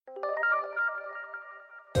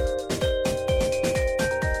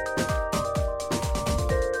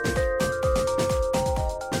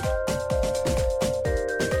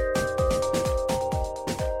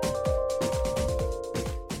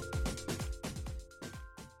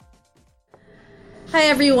Hi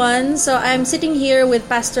everyone. So I'm sitting here with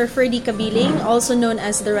Pastor Ferdy Kabiling, also known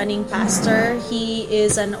as the Running Pastor. He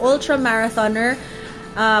is an ultra marathoner,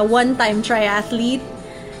 one-time triathlete,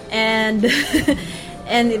 and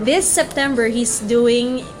and this September he's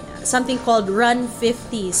doing something called Run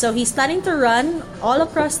 50. So he's planning to run all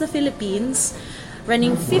across the Philippines,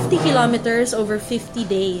 running 50 kilometers over 50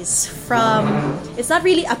 days. It's not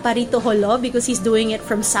really Aparito Holo because he's doing it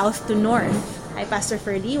from south to north. Hi, Pastor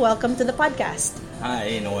Ferdy. Welcome to the podcast.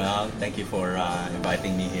 Hi, Noel. Thank you for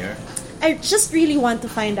inviting me here. I just really want to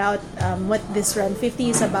find out what this Run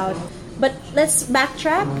 50 is about. But let's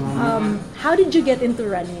backtrack. How did you get into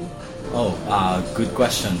running? Good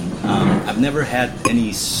question. I've never had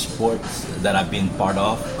any sports that I've been part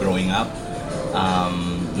of growing up.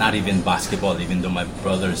 Not even basketball, even though my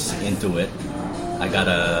brother's into it. I got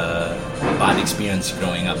a bad experience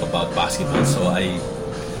growing up about basketball, so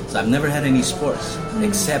I've never had any sports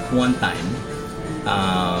except one time.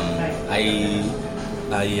 I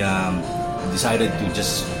decided to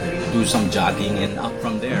just do some jogging, and up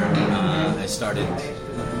from there, I started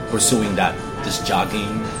pursuing that, just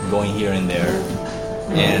jogging, going here and there.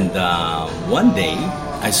 And one day,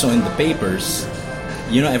 I saw in the papers,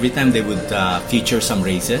 every time they would feature some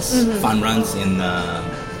races, fun runs in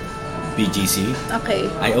BGC. Okay.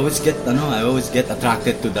 I always get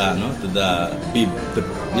attracted to the bib,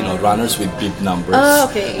 runners with bib numbers. Oh,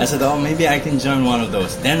 okay. I said, maybe I can join one of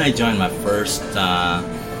those. Then I joined my first,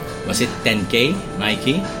 was it 10K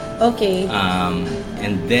Nike? Okay.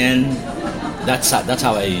 And then that's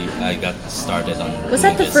how I got started on. Was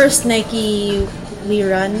that the first Nike we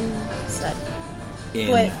run? Was that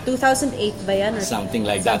in 2008 ba yan? Or something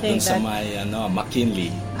like that? Dun sa may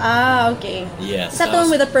McKinley. Okay. Yes. Is that the one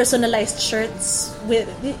with the personalized shirts with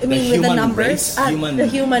the numbers? The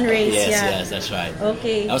human race. Yes, that's right.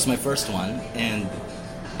 Okay. That was my first one, and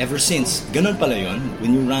ever since, ganun pala yun.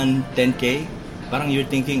 When you run 10K, parang you're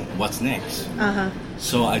thinking, what's next?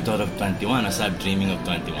 So I thought of 21. I started dreaming of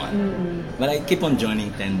 21. But I keep on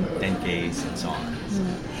joining 10Ks and so on.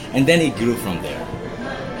 And then it grew from there.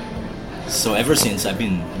 So ever since, I've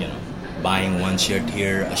been, buying one shirt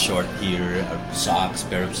here, a short here, a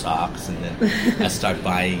pair of socks, and then I start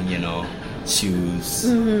buying, shoes.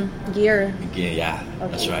 Gear. Yeah,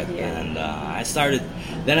 okay, that's right. Gear. And I started,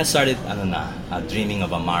 dreaming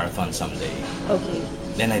of a marathon someday. Okay.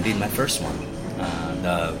 Then I did my first one,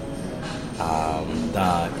 the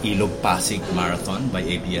Ilog Pasig Marathon by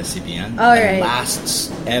ABS-CBN. All the right.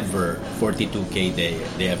 last ever 42K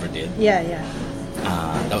they ever did. Yeah.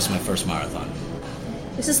 That was my first marathon.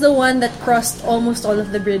 This is the one that crossed almost all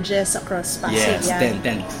of the bridges across Pasig. Yes, yeah.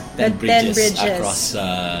 10 bridges across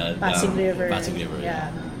Pasig River.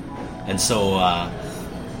 Yeah. And so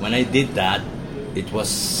when I did that, it was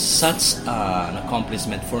such an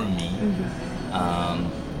accomplishment for me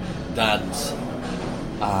that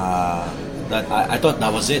I thought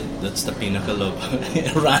that was it. That's the pinnacle of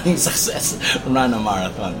running success. Run a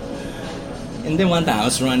marathon. And then one time I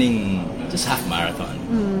was running just half marathon.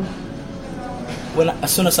 Well,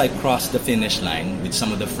 as soon as I crossed the finish line with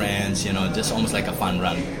some of the friends, just almost like a fun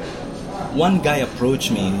run, one guy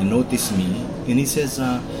approached me, he noticed me, and he says,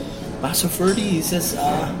 Pastor Ferdy, he says,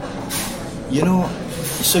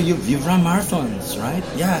 so you've run marathons, right?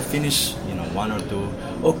 Yeah, I finished, one or two.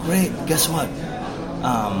 Oh, great. Guess what?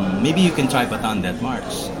 Maybe you can try Bataan that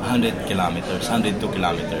March, 100 kilometers, 102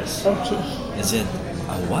 kilometers. Okay. I said,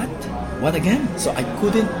 what? What again? So I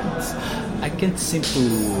can't seem to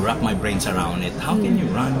wrap my brains around it. How can you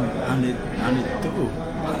run 102?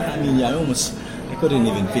 I mean, I couldn't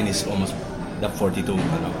even finish almost the 42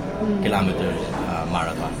 kilometer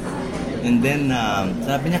marathon. And then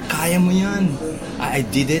sabi niya, kaya mo yan. I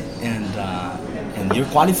did it, and you're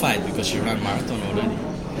qualified because you ran marathon already.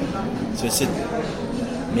 So I said,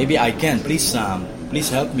 maybe I can. Please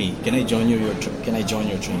help me. Can I join your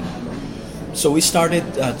training? So we started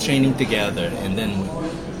training together, and then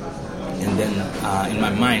in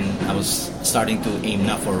my mind I was starting to aim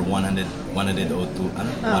now for 102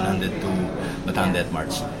 Bataan that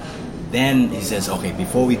March. Then he says, okay,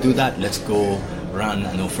 before we do that, let's go run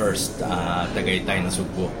first Tagaytay na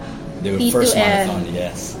Sugbo. The first marathon,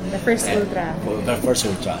 yes. The first ultra. The first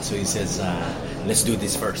ultra. So he says, let's do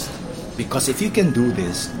this first. Because if you can do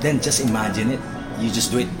this, then just imagine it. You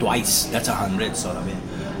just do it twice. That's 100. So I mean,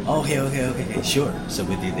 okay, sure. So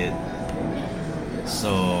we did it.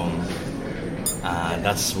 So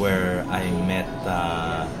that's where I met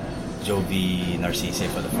Jovi Narcisse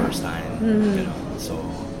for the first time. So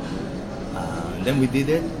and then we did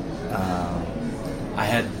it. I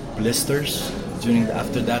had blisters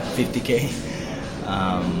after that 50K,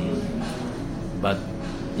 but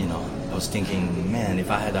was thinking, man,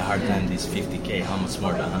 if I had a hard time this 50K, how much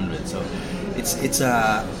more the 100? So it's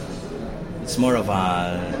more of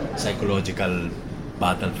a psychological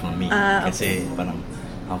battle for me. Kasi parang,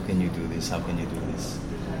 how can you do this? How can you do this?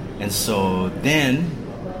 And so then,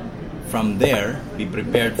 from there, we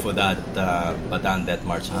prepared for that Bataan Death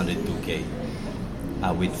March 102K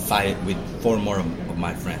with 4 more of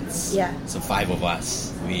my friends. Yeah. So 5 of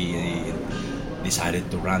us, we decided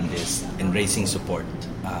to run this and raising support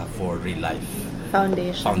for Real Life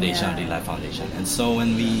Foundation. Real Life Foundation. And so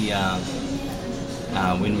when we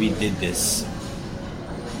did this,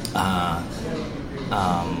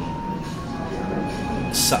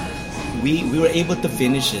 we were able to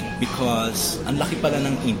finish it because ang laki pala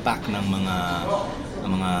ng impact ng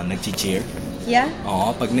mga nag-cheer. Yeah?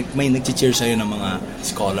 Oo, pag may nag-cheer sa'yo ng mga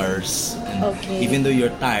scholars, and even though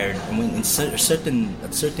you're tired,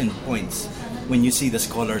 at certain points, when you see the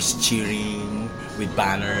scholars cheering with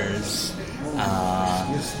banners,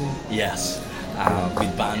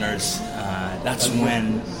 with banners, that's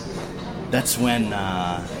when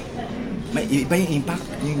may iba yung impact.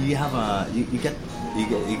 You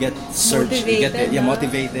get surge,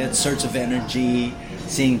 motivated, surge of energy,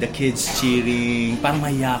 seeing the kids cheering, parang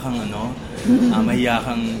mahiya kang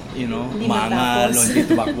mangal, hindi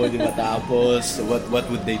tumakbo, di matapos, what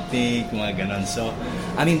would they think, mga ganon. So,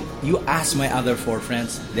 I mean, you ask my other 4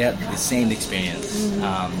 friends, they had the same experience.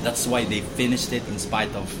 That's why they finished it in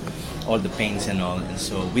spite of all the pains and all, and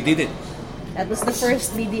so we did it. That was the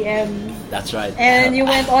first BDM. That's right. And you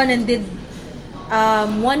went on and did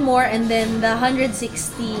one more, and then the 160,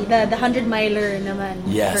 the 100 miler naman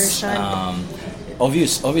version.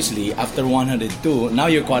 Obviously, after 102, now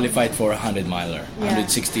you're qualified for a 100 miler,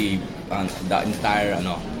 160, the entire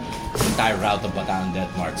route of Bataan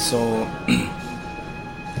Death March. So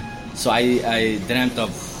I dreamt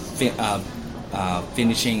of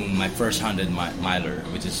finishing my first 100 miler,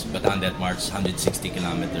 which is Bataan Death March, 160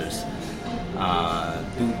 kilometers,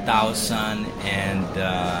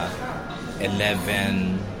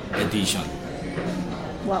 2011 edition.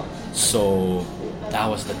 Wow. So that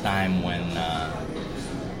was the time when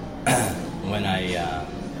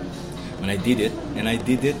I did it, and I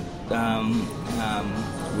did it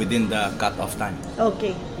within the cut-off time.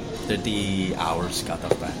 Okay. 30 hours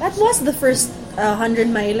cut-off time. That was the first 100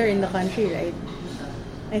 miler in the country, right?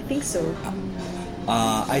 I think so.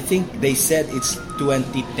 I think they said it's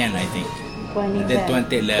 2010, I think. 2010. And then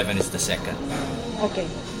 2011 is the second. Okay.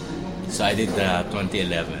 So I did the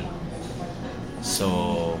 2011.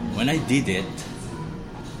 So when I did it,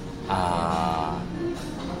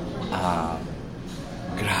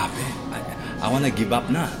 grabe. I want to give up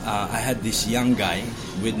na. I had this young guy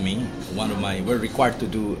with me. We're required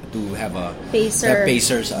to have a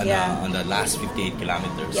pacers on the last 58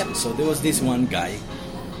 kilometers. Yep. So there was this one guy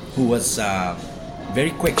who was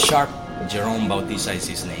very quick, sharp. Jerome Bautista is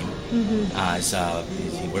his name.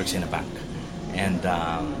 He works in a bank, and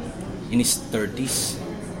in his 30s.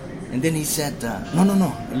 And then he said,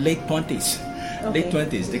 no, late 20s. Okay. Late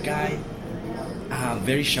 20s. The guy,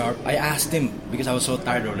 very sharp. I asked him, because I was so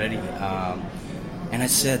tired already, and I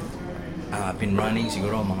said, I've been running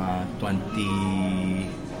siguro mga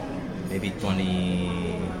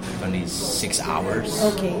 26 hours.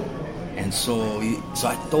 Okay. And so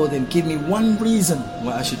I told him, give me one reason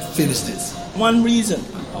why I should finish this. One reason.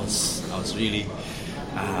 I was really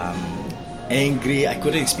angry. I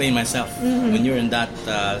couldn't explain myself. When you're in that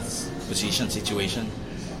situation,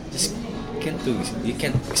 you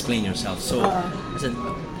can't explain yourself. So I said,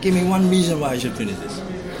 give me one reason why I should finish this.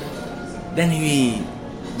 Then he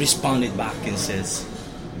responded back and says,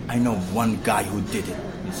 I know one guy who did it.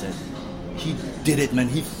 He said, he did it, man.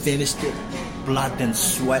 He finished it. Blood and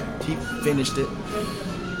sweat. He finished it.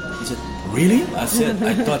 He said, really? I said,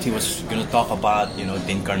 I thought he was going to talk about,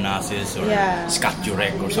 Dean Karnazes or Scott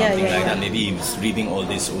Jurek or something like that. Maybe he was reading all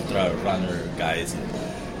these ultra runner guys.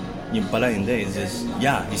 Yung pala hindi. He says,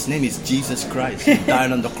 his name is Jesus Christ. He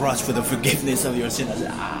died on the cross for the forgiveness of your sin.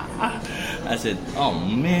 I said, oh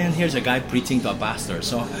man, here's a guy preaching to a pastor.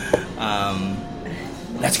 So,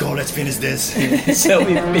 let's go, let's finish this. So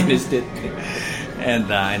we finished it. And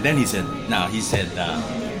then he said,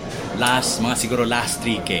 last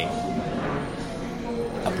 3K,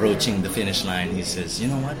 approaching the finish line, he says, you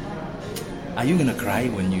know what? Are you gonna cry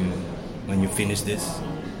when you finish this?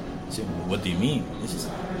 I said, what do you mean? He says,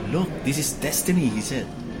 look, this is destiny, he said.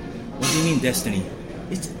 What do you mean destiny?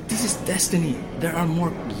 This is destiny. There are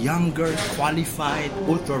more younger, qualified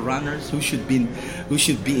ultra runners who should be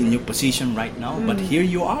in your position right now. But here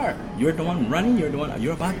you are. You're the one running.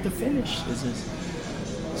 You're about to finish.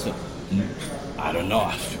 So I don't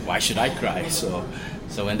know. Why should I cry?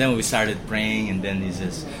 And then we started praying, and then he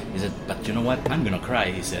said, but you know what? I'm gonna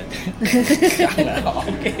cry. He said,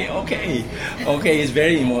 okay. He's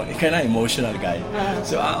very kind of emotional guy.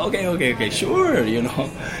 So okay, sure,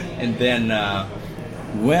 And then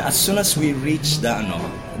as soon as we reached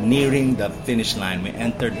nearing the finish line, we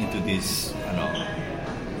entered into this,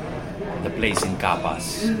 the place in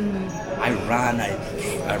Capas. I ran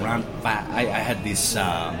fast. I had this.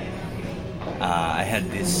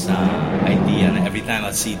 Idea, and every time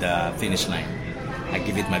I see the finish line, I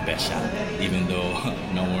give it my best shot, even though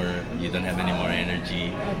you don't have any more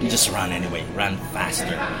energy. You just run anyway, run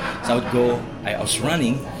faster. So I would go. I was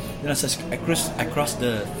running, so I crossed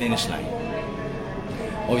the finish line.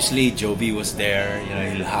 Obviously, Jovi was there.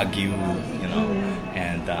 He'll hug you,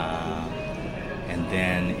 and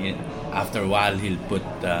then after a while, he'll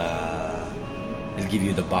give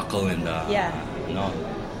you the buckle and the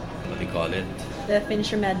what do you call it? The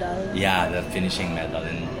finisher medal. Yeah, the finishing medal.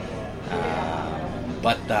 And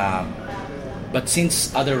but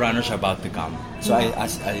since other runners are about to come, so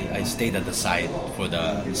I stayed at the side for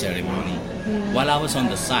the ceremony. While I was on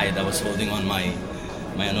the side, I was holding on my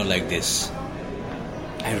like this.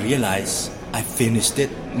 I realized I finished it.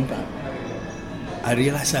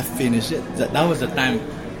 That was the time.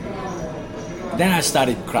 Then I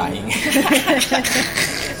started crying.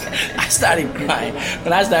 I started crying.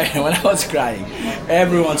 When I was crying,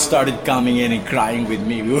 everyone started coming in and crying with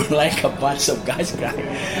me. We were like a bunch of guys crying.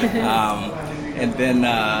 And then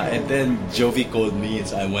Jovi called me,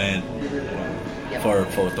 so I went for a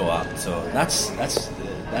photo op. So that's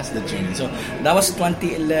the journey. So that was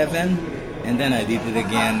 2011, and then I did it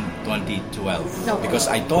again 2012 because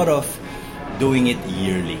I thought of doing it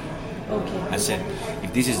yearly. Okay. I said,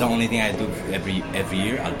 if this is the only thing I do every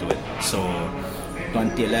year, I'll do it. So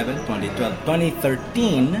 2011, 2012,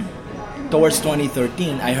 2013, towards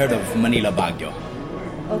 2013, I heard of Manila Baguio.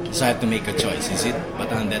 Okay. So I have to make a choice. Is it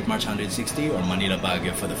Bataan Death March 160 or Manila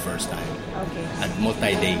Baguio for the first time? Okay. At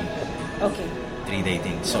multi-day. Okay. 3-day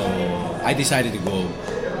thing. So I decided to go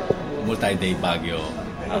multi-day Baguio.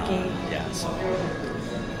 Okay. Yeah, so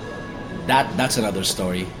that's another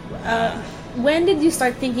story. When did you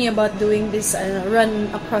start thinking about doing this run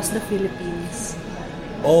across the Philippines?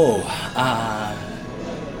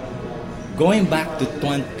 Going back to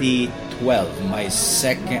 2012,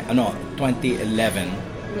 2011.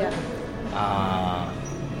 Yeah.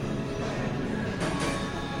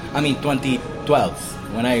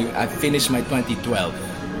 2012. When I finished my 2012.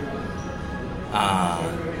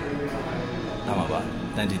 Tama ba?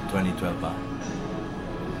 2012 ba?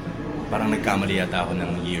 Parang nagkamali yata ako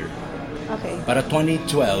ng year. Okay. But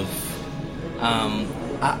 2012,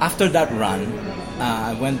 after that run,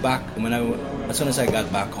 I went back. As soon as I got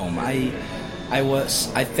back home, I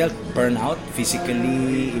felt burnout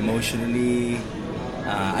physically, emotionally.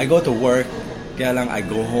 I go to work, kaya lang I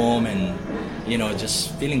go home and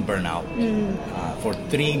just feeling burnout for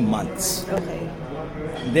 3 months. Okay.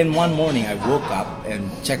 Then one morning I woke up and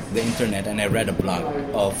checked the internet and I read a blog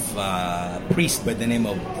of a priest by the name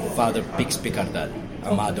of Father Pix Picardal,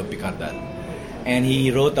 Amado Picardal. And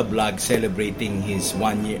he wrote a blog celebrating his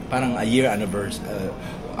 1 year, parang a year anniversary,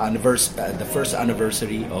 the first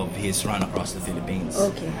anniversary of his run across the Philippines.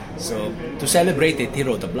 Okay. So to celebrate it, he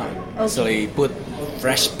wrote a blog. Okay. So he put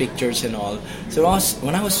fresh pictures and all. So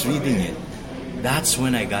when I was reading it, that's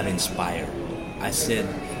when I got inspired. I said,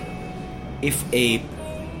 if a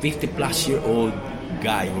 50-plus-year-old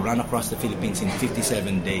guy who ran across the Philippines in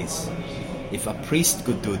 57 days, if a priest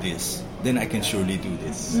could do this, then I can surely do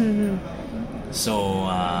this. Mm-hmm. So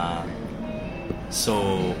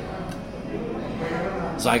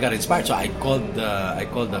I got inspired. So I called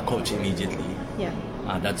the coach immediately. Yeah.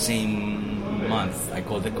 That same month, I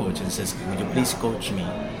called the coach and says, "Would you please coach me?"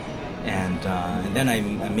 And then I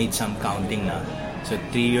made some counting now. So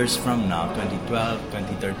 3 years from now, 2012,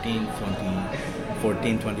 2013,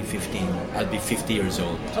 2014, 2015, I'll be 50 years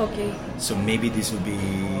old. Okay. So maybe this will be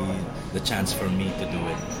the chance for me to do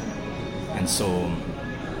it.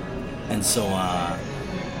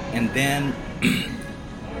 And then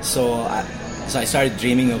so I started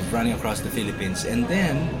dreaming of running across the Philippines, and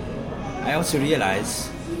then I also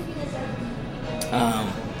realized,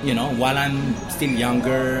 while I'm still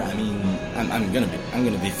younger, I mean, I'm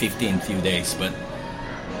gonna be 50 in a few days, but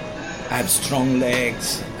I have strong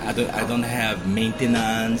legs. I don't have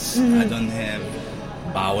maintenance. I don't have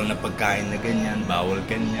bawal na pagkain na ganyan, bawal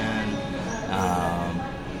ganyan.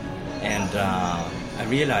 And I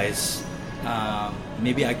realized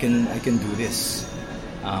maybe I can do this.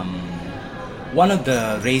 One of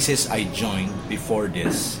the races I joined before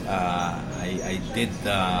this, I did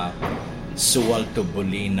Suwal to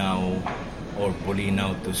Bolinao or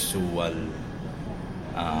Bolinao to Suwal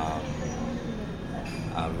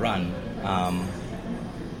run,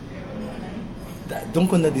 doon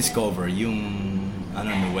ko na-discover yung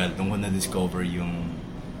doon ko na-discover yung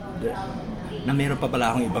na meron pa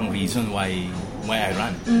pala akong ibang reason why I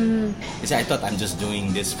run. Kasi I thought I'm just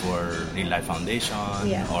doing this for Real Life Foundation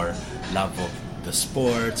or love of the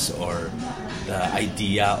sports or the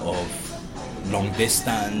idea of long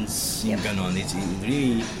distance, yung ganon.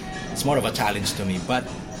 It's more of a challenge to me. But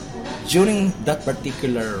during that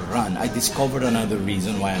particular run, I discovered another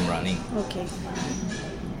reason why I'm running. Okay.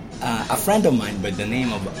 A friend of mine by the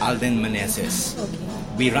name of Alden Meneses. Okay.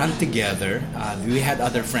 We ran together. We had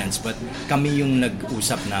other friends, but kami yung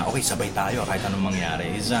nag-usap na, okay, sabay tayo kahit anong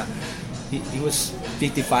mangyari. He was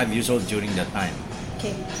 55 years old during that time.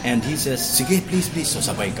 Okay. And he says, sige, please. So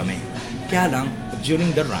sabay kami. Kaya lang,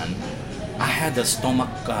 during the run, I had a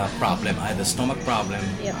stomach problem.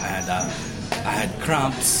 Yep. I had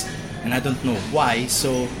cramps, and I don't know why.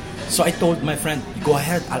 So I told my friend, go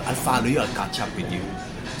ahead, I'll follow you, I'll catch up with you.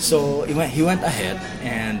 So he went ahead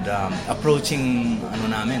and approaching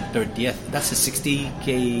 30th. That's a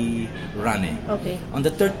 60K run eh. Okay. On the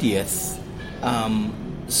 30th,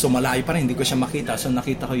 so malayo pa rin, hindi ko siya makita. So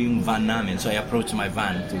nakita ko yung van namin. So I approached my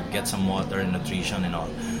van to get some water and nutrition and all.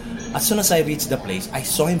 As soon as I reached the place, I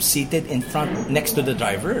saw him seated in front, next to the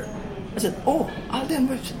driver. I said, "Oh, Alden,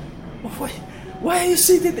 why are you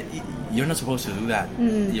seated? You're not supposed to do that.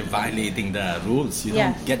 You're violating the rules. You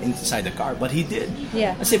don't get inside the car." But he did.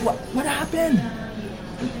 Yeah. I said, "What happened?"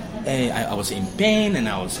 I was in pain and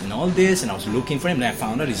I was in all this and I was looking for him. And I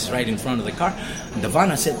found out he's right in front of the car. In the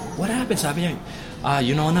van, I said, "What happened?" Sabi niya,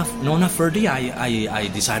 "You know na, Ferdy, I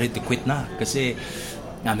decided to quit na kasi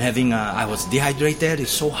I was dehydrated.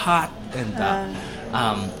 It's so hot, and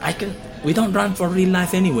we don't run for real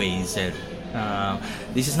life anyway." He said,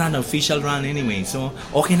 "This is not an official run anyway, so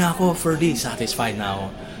okay na ako, Ferdy, satisfied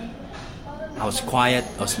now." I was quiet.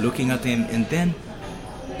 I was looking at him, and then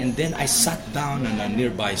I sat down on a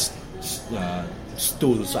nearby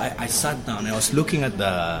stool. So I sat down. And I was looking at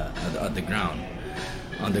the ground,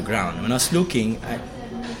 on the ground. When I was looking,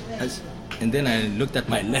 and then I looked at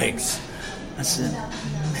my legs. I said,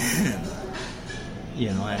 man,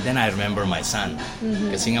 and then I remember my son.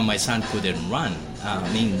 Kasi nga my son couldn't run.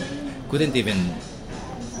 Couldn't even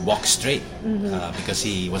walk straight because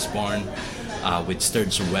he was born with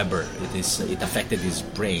Sturge-Weber. It affected his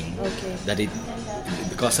brain. Okay.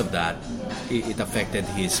 Because of that, it affected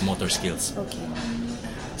his motor skills. Okay.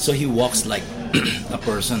 So he walks like a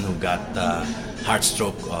person who got heart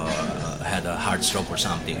stroke, had a heart stroke or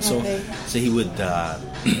something. So he would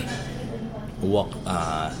walk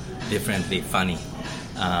differently, funny,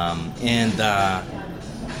 and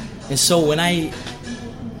so when I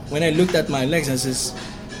looked at my legs, I says,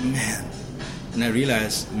 man, and I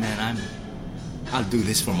realized, man, I'll do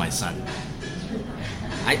this for my son.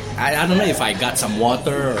 I don't know if I got some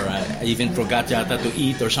water or I even forgot to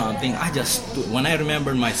eat or something. When I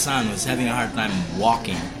remembered my son was having a hard time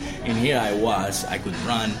walking, and here I was, I could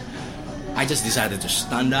run. I just decided to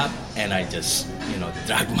stand up and I just,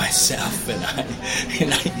 drag myself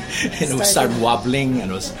and I started wobbling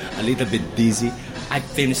and was a little bit dizzy. I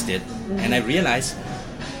finished it and I realized,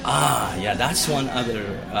 that's one other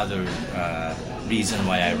reason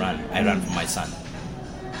why I run. I run for my son.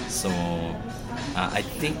 So I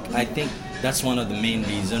think that's one of the main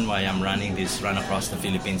reasons why I'm running this run across the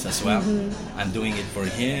Philippines as well. I'm doing it for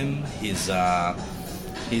him. He's a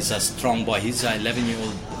strong boy. He's 11 years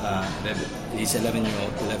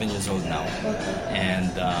old now,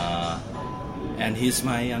 and he's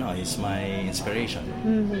my inspiration.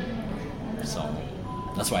 So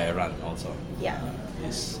that's why I run also. Yeah.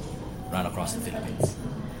 Is run across the Philippines.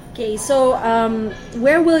 Okay, so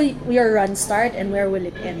where will your run start and where will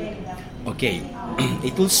it end? Okay,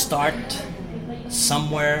 it will start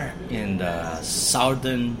somewhere in the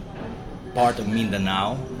southern part of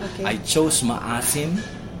Mindanao. Okay. I chose Maasim,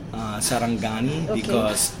 Sarangani,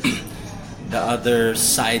 because the other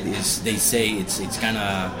side is, they say it's kind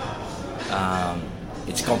of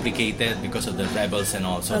it's complicated because of the rebels and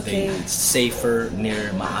also it's safer near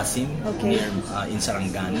Maasim, near in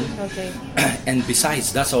Sarangani. And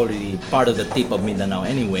besides, that's already part of the tip of Mindanao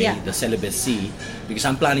anyway, the Celebes Sea, because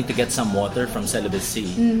I'm planning to get some water from Celebes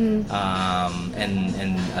Sea,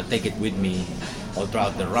 and I'll take it with me all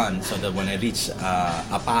throughout the run, so that when I reach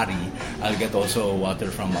Apari, I'll get also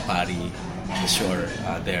water from Apari, the shore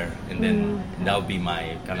there, and then that will be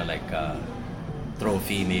my kind of like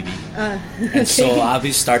trophy maybe. And so I'll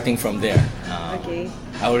be starting from there. I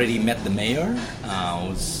already met the mayor,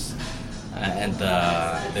 who's and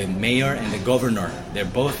the mayor and the governor, they're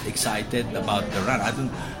both excited about the run. I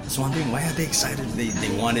was wondering, why are they excited?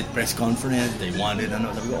 They wanted press conference, they wanted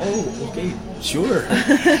another. Oh, okay, sure.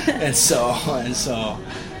 and so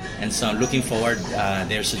I'm looking forward.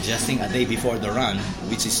 They're suggesting a day before the run,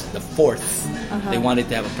 which is the 4th. They wanted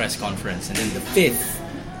to have a press conference, and then the 5th,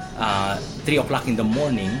 3 o'clock in the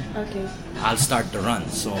morning, I'll start the run.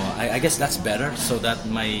 So I guess that's better, so that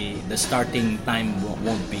the starting time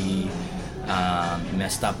won't be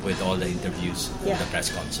messed up with all the interviews, the press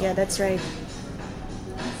con. So. Yeah, that's right.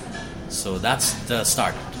 So that's the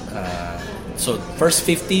start. So first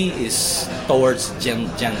 50 is towards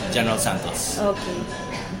General Santos. Okay.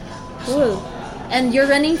 Cool. And you're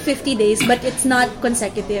running 50 days, but it's not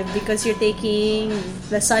consecutive because you're taking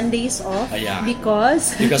the Sundays off.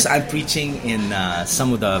 Because I'm preaching in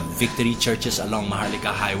some of the Victory churches along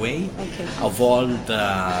Maharlika Highway. Okay. Of all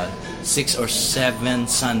the 6 or 7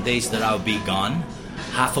 Sundays that I'll be gone,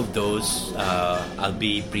 half of those I'll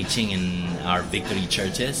be preaching in our Victory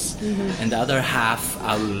churches, and the other half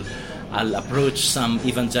I'll approach some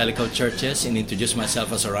evangelical churches and introduce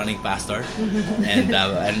myself as a running pastor,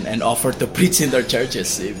 and offer to preach in their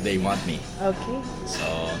churches if they want me. Okay.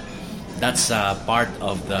 So that's part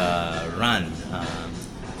of the run,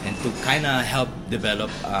 and to kind of help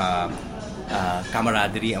develop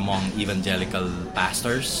camaraderie among evangelical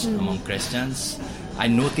pastors, among Christians. I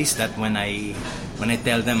noticed that when I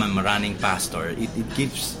tell them I'm a running pastor,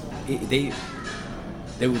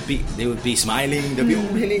 they would be smiling. They'll be, oh,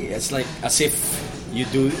 really? It's like as if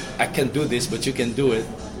I can do this, but you can do it.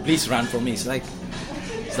 Please run for me. It's like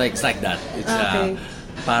that.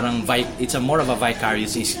 It's more of a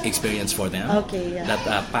vicarious experience for them. Okay, yeah. That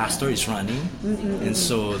a pastor is running, and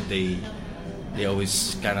so they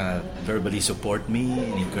always kind of verbally support me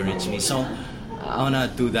and encourage me. So I wanna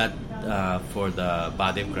do that for the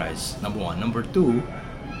body of Christ. Number one. Number two,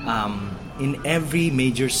 in every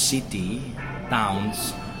major city,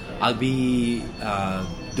 towns, I'll be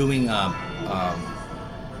doing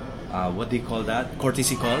what do you call that?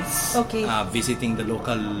 Courtesy calls. Okay. Visiting the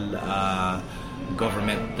local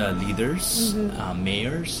government leaders,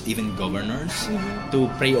 mayors, even governors, to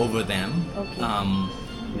pray over them. Okay.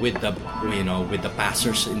 With the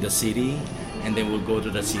pastors in the city, and then we'll go to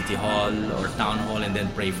the city hall or town hall and then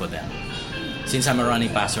pray for them. Since I'm a running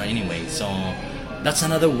pastor anyway, so that's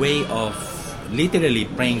another way of literally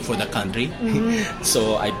praying for the country.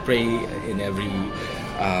 So I pray in every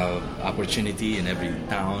opportunity in every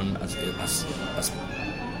town as if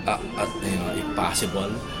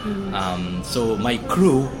possible. So my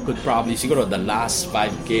crew could probably, siguro the last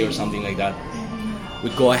 5K or something like that,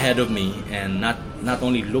 would go ahead of me and not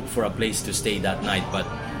only look for a place to stay that night, but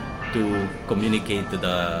to communicate to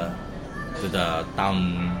the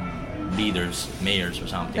town leaders, mayors or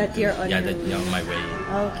something. That you're on your that way. you're on my way.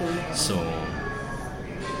 Okay. So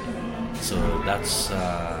that's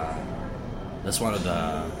one of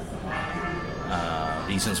the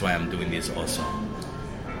reasons why I'm doing this also.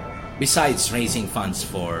 Besides raising funds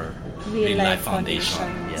for Real Life Foundation.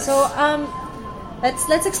 Yes. So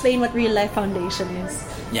let's explain what Real Life Foundation is.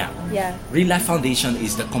 Yeah. Real Life Foundation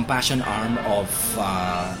is the compassion arm of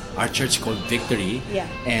our church called Victory. Yeah.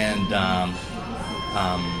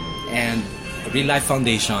 And Real Life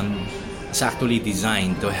Foundation is actually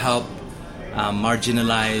designed to help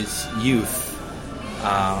marginalized youth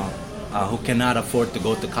who cannot afford to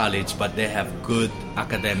go to college, but they have good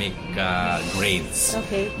academic grades.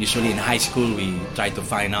 Okay. Usually in high school, we try to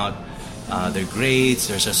find out their grades.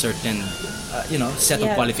 There's a certain set of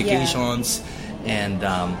qualifications, and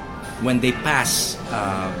when they pass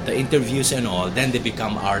the interviews and all, then they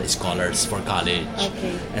become our scholars for college.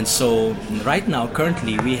 Okay. And so right now,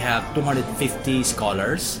 currently, we have 250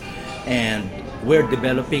 scholars, and we're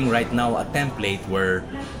developing right now a template where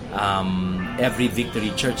every Victory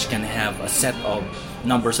Church can have a set of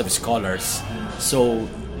numbers of scholars. So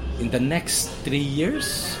in the next 3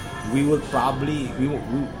 years, we will probably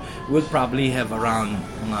have around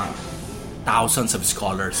thousands of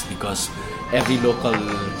scholars, because every local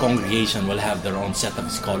congregation will have their own set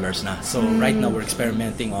of scholars now. So right now we're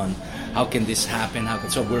experimenting on how can this happen,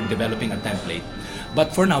 so we're developing a template.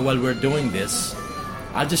 But for now, while we're doing this,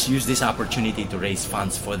 I'll just use this opportunity to raise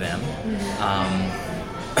funds for them.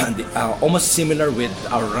 Almost similar with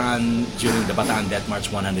our run during the Bataan Death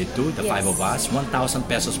March 102, the 5 of us, 1,000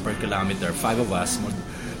 pesos per kilometer, 5 of us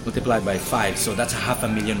multiplied by 5, so that's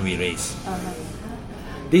 500,000 we raise.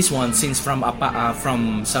 This one, since from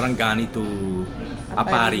Sarangani to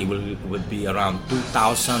Apari would be around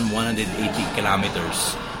 2,180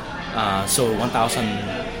 kilometers. So 1,000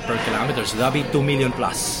 per kilometer, so that'll be 2 million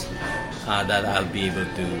plus. that I'll be able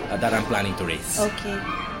to that I'm planning to raise. Okay.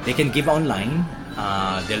 They can give online.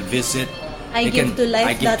 They'll visit.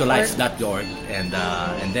 iGiveToLife.org.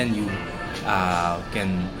 And then you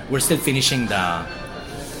can. We're still finishing the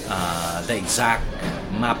exact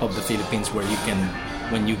map of the Philippines where you can,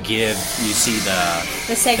 when you give, you see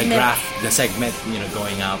The segment. the graph, the segment,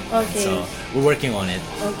 going up. Okay. So we're working on it.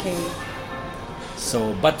 Okay.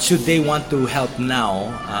 So, but should they want to help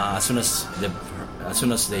now, as soon as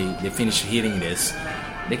they finish hearing this,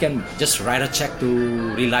 they can just write a check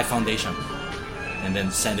to Real Life Foundation, and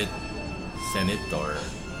then send it, or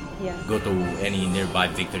Yeah. go to any nearby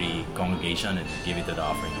Victory congregation and give it to the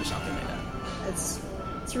offering or something like that.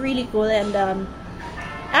 It's really cool. And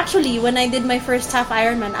actually, when I did my first half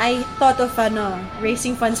Ironman, I thought of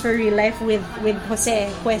raising funds for Real Life with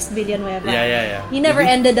Jose Quest Villanueva. Yeah. He never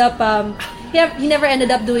ended up he never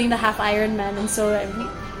ended up doing the half Ironman, and so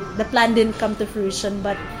the plan didn't come to fruition.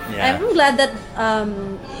 But Yeah. I'm glad that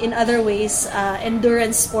in other ways,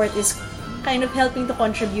 endurance sport is kind of helping to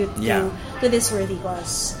contribute to this worthy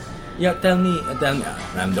cause. Yeah, tell me.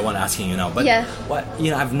 I'm the one asking you now, but Yeah. what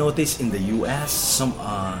I've noticed in the U.S.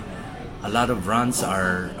 A lot of runs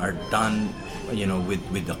are done,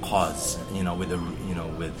 with the cause,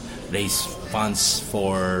 with raise funds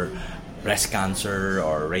for breast cancer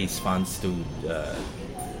or raise funds to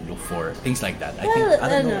look for things like that. I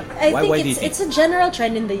don't know. I Why do you think think? it's a general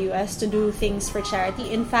trend in the US to do things for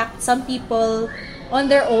charity. In fact, some people on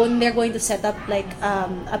their own, they're going to set up like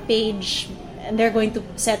a page, and they're going to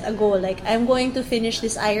set a goal. Like, I'm going to finish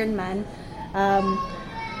this Ironman.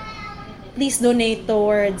 Please donate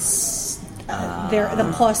towards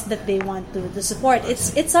the cause that they want to support.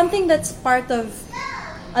 It's something that's part of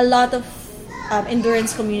a lot of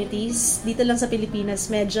endurance communities. Dito lang sa Pilipinas,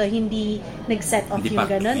 medyo hindi nag-set off Hindi yung pa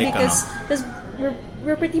ganun, click, because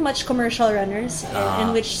we're pretty much commercial runners,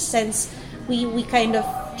 in which sense we kind of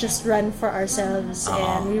just run for ourselves,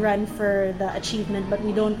 and we run for the achievement, but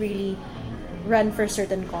we don't really run for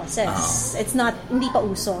certain causes. It's not, hindi pa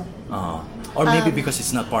uso. Or maybe because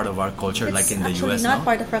it's not part of our culture, It's like in the actually US, not no?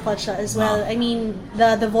 part of our culture as well. I mean,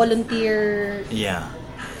 the volunteer, Yeah.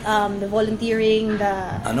 the volunteering,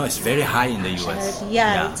 the I know it's very high in the US. charity.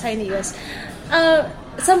 Yeah, it's high in the US.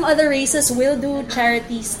 Some other races will do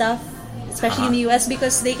charity stuff, especially in the US,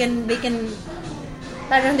 because they can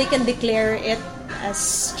declare it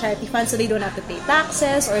as charity funds, so they don't have to pay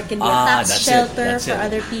taxes, or it can be a tax shelter for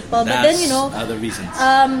other people. But then, other reasons.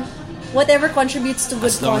 whatever contributes to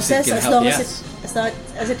good As long as it causes, can as help, long yes.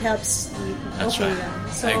 as it helps. That's okay, right.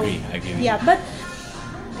 yeah. So, I agree with you. Yeah, but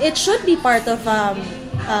it should be part of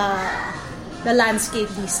the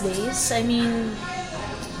landscape these days. I mean,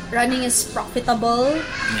 running is profitable,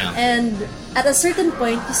 and at a certain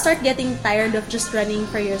point, you start getting tired of just running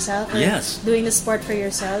for yourself, or doing the sport for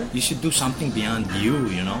yourself. You should do something beyond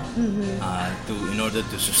you, in order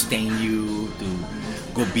to sustain you, to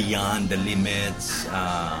go beyond the limits.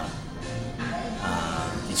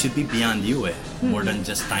 It should be beyond you, more than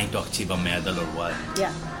just trying to achieve a medal or what.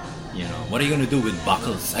 Yeah. What are you gonna do with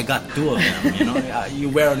buckles? I got 2 of them. You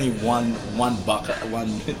wear only one buckle,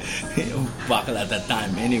 buckle at a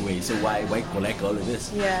time anyway. So why collect all of this?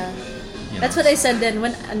 Yeah. That's what I said then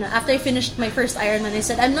when after I finished my first Ironman. I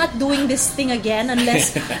said, I'm not doing this thing again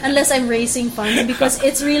unless I'm raising funds, because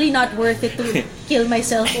it's really not worth it to kill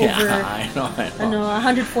myself over I know.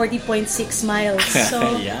 140.6 miles.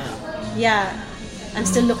 So yeah, I'm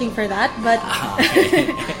still looking for that, but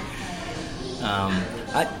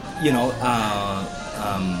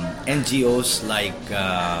NGOs like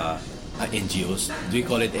NGOs. Do you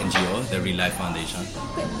call it NGO, the Real Life Foundation?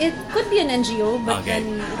 it could be an NGO, but Okay.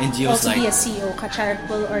 then NGOs also be like- a CO,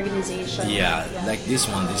 charitable organization. Yeah, like this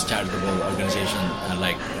charitable organization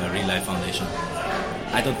like Real Life Foundation.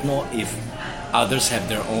 I don't know if others have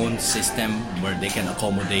their own system where they can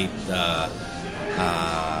accommodate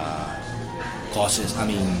causes. I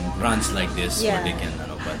mean, runs like this where they can,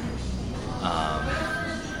 but.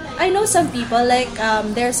 I know some people, like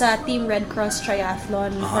there's a Team Red Cross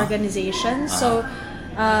Triathlon organization. So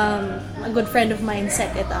a good friend of mine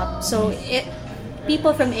set it up. So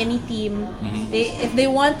people from any team, if they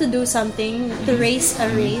want to do something to raise a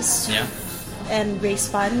race and raise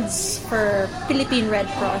funds for Philippine Red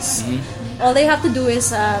Cross, all they have to do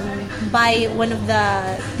is buy one of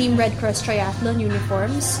the Team Red Cross Triathlon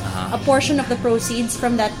uniforms. A portion of the proceeds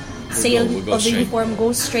from that sale will go of the straight. uniform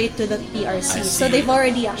goes straight to the PRC. I So see. they've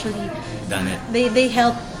already actually Done it. they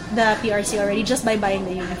help the PRC already just by buying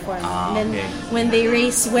the uniform. And then okay. when they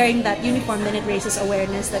race wearing that uniform, then it raises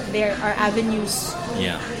awareness that there are avenues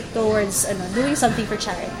towards doing something for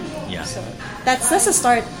charity. Yeah. So that's a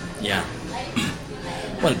start. Yeah.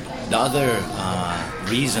 Well, The other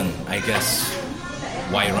reason, I guess,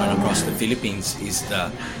 why I run across the Philippines is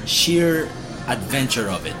the sheer adventure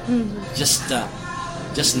of it. Just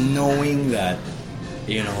knowing that,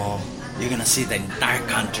 you know, you're gonna see the entire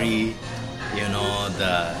country. You know,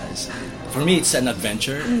 for me it's an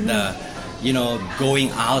adventure. Going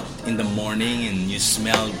out in the morning and you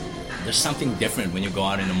smell. There's something different when you go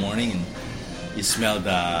out in the morning and you smell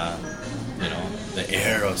the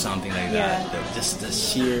air or something like that. Just the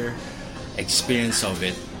sheer experience of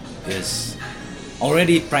it is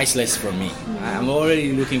already priceless for me. I'm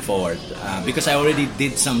already looking forward because I already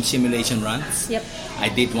did some simulation runs. Yep. I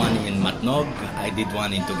did one in Matnog. I did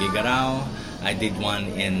one in Tuguegarao. I did one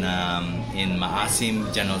in Maasim,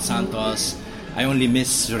 General Santos. I only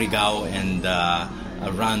missed Surigao and a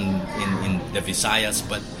run in the Visayas,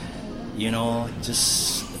 but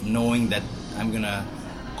just knowing that I'm gonna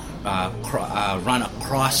run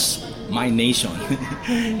across my nation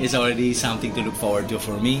is already something to look forward to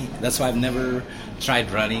for me. That's why I've never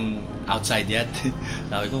tried running outside yet.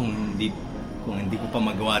 Sabi ko, kung hindi ko pa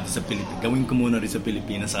magawa dito sa Pilipinas, gawin ko muna rin sa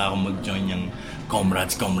Pilipinas saka ako mag-join yung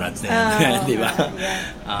comrades na di ba?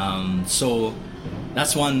 So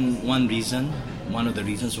that's one reason, one of the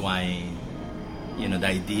reasons why the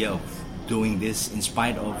idea of doing this in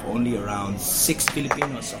spite of only around 6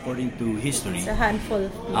 Filipinos according to history. It's a handful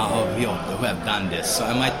who have done this. So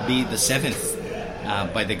I might be the 7th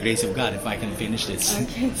by the grace of God if I can finish this.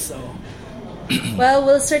 Okay. So well,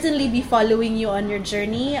 we'll certainly be following you on your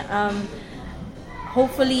journey.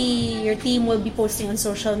 Hopefully your team will be posting on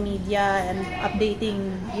social media and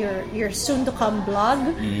updating your soon to come blog.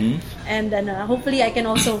 And then hopefully I can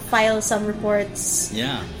also file some reports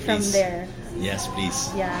from please. there. Yes, please.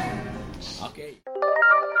 Yeah.